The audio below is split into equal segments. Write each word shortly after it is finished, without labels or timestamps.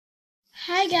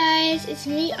Hi guys, it's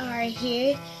me Ari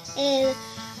here, and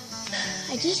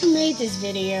I just made this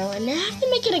video and I have to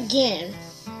make it again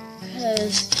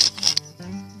because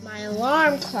my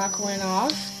alarm clock went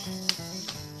off.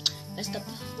 Messed up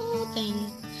the whole thing.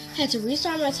 I had to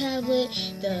restart my tablet,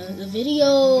 the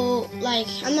video, like,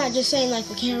 I'm not just saying like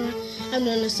the camera, I'm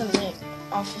doing something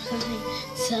off of something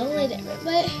totally different.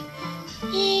 But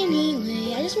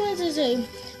anyway, I just wanted to say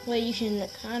what you can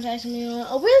contact me on,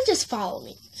 or really just follow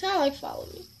me. Sound like follow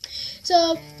me.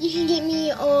 So you can get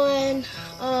me on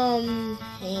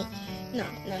hey, no.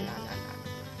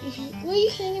 You can get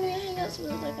me on Hangouts.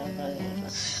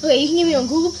 Okay, you can get me on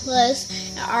Google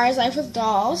Plus at R's Life with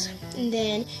Dolls, and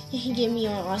then you can get me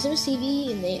on Awesomeness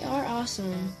TV, and they are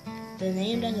awesome. The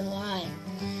name doesn't lie.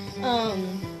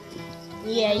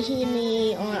 Yeah, you can get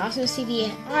me on Awesomeness TV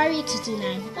at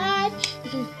Ari2295. You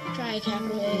can try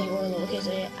capital A or lowercase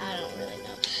a. I don't really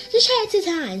know. Just try it 2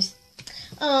 times.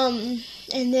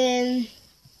 And then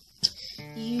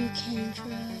you can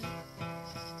try.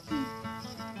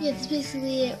 Yeah, that's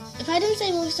basically it. If I didn't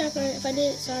say Movie Star Planet, if I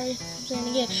did, sorry, I'm saying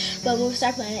it again. But Movie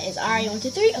Star Planet is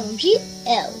Ari123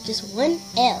 OMG-L, just 1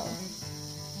 L.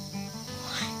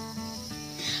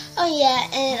 Oh yeah,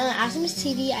 and on Awesomeness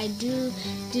TV, I do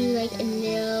like a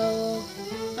nail,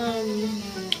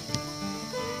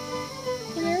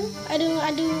 you know,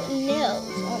 I do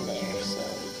nails on there, so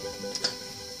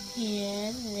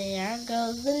yeah, there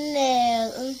goes the nail.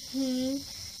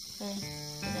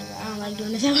 Whatever, I don't like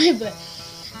doing it that way, but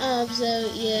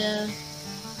so yeah,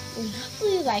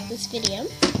 hopefully you like this video.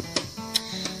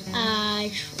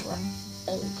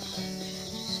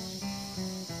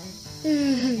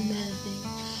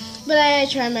 But I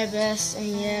tried my best,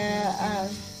 and yeah,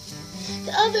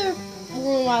 the other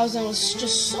room I was in was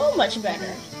just so much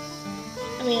better.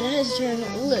 I mean, I had to turn,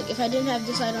 look, if I didn't have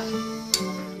this light on,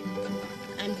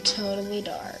 I'm totally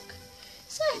dark.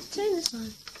 So I have to turn this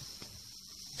on.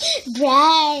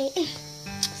 Bright.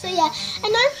 So yeah,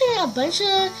 and I'm putting a bunch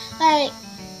of, like,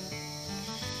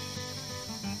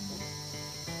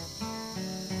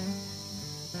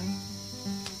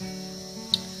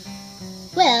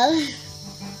 well,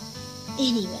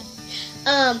 anyway,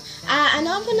 I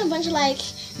know I'm putting a bunch of, like,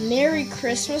 Merry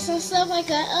Christmas and stuff like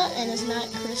that up, and it's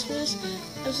not Christmas.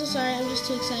 I'm so sorry, I'm just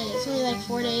too excited. It's only like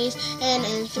 4 days, and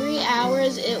in 3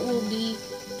 hours it will be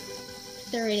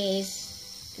 30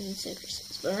 days into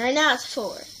Christmas. But right now it's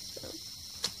 4. So.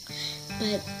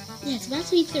 But yeah, it's about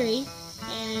to be 3,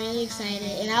 and I'm really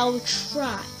excited. And I will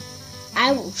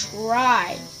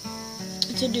try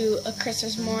to do a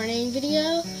Christmas morning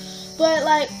video. But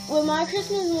like with my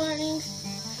Christmas mornings,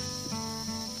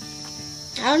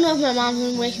 I don't know if my mom's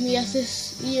gonna wake me up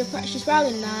this year. She's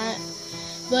probably not.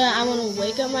 But I'm gonna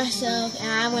wake up myself, and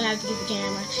I'm gonna have to get the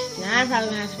camera. And I'm probably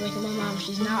gonna have to wake up my mom if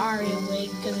she's not already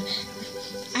awake, because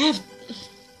I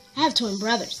have twin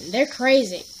brothers, and they're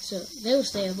crazy. So they will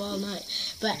stay up all night.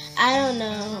 But I don't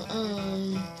know.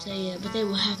 So yeah, but they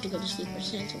will have to go to sleep or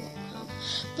Santa won't come.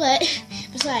 But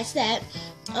besides that,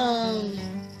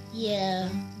 yeah.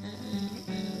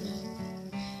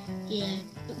 Yeah,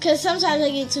 because sometimes I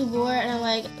get too bored and I'm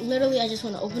like, literally, I just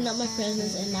want to open up my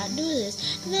presents and not do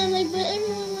this. But then I'm like, but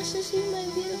everyone wants to see my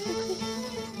beautiful Christmas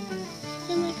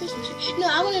and my Christmas tree. No,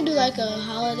 I want to do like a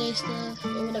holiday stuff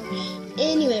or whatever.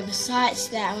 Anyway, besides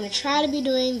that, I want to try to be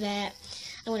doing that.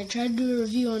 I want to try to do a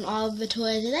review on all of the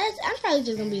toys. And I'm probably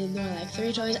just going to be doing like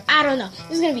 3 toys. I don't know.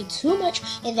 There's going to be too much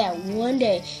in that one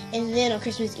day. And then on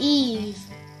Christmas Eve,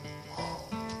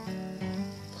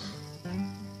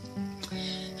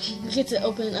 we get to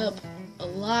open up a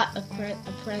lot of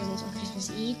presents on Christmas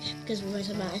Eve because we're going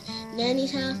to my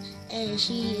nanny's house, and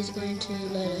she is going to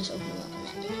let us open up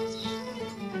my nanny's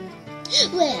house.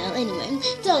 Well, anyway,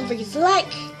 don't forget to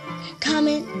like,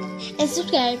 comment, and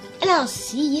subscribe, and I'll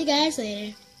see you guys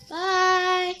later. Bye!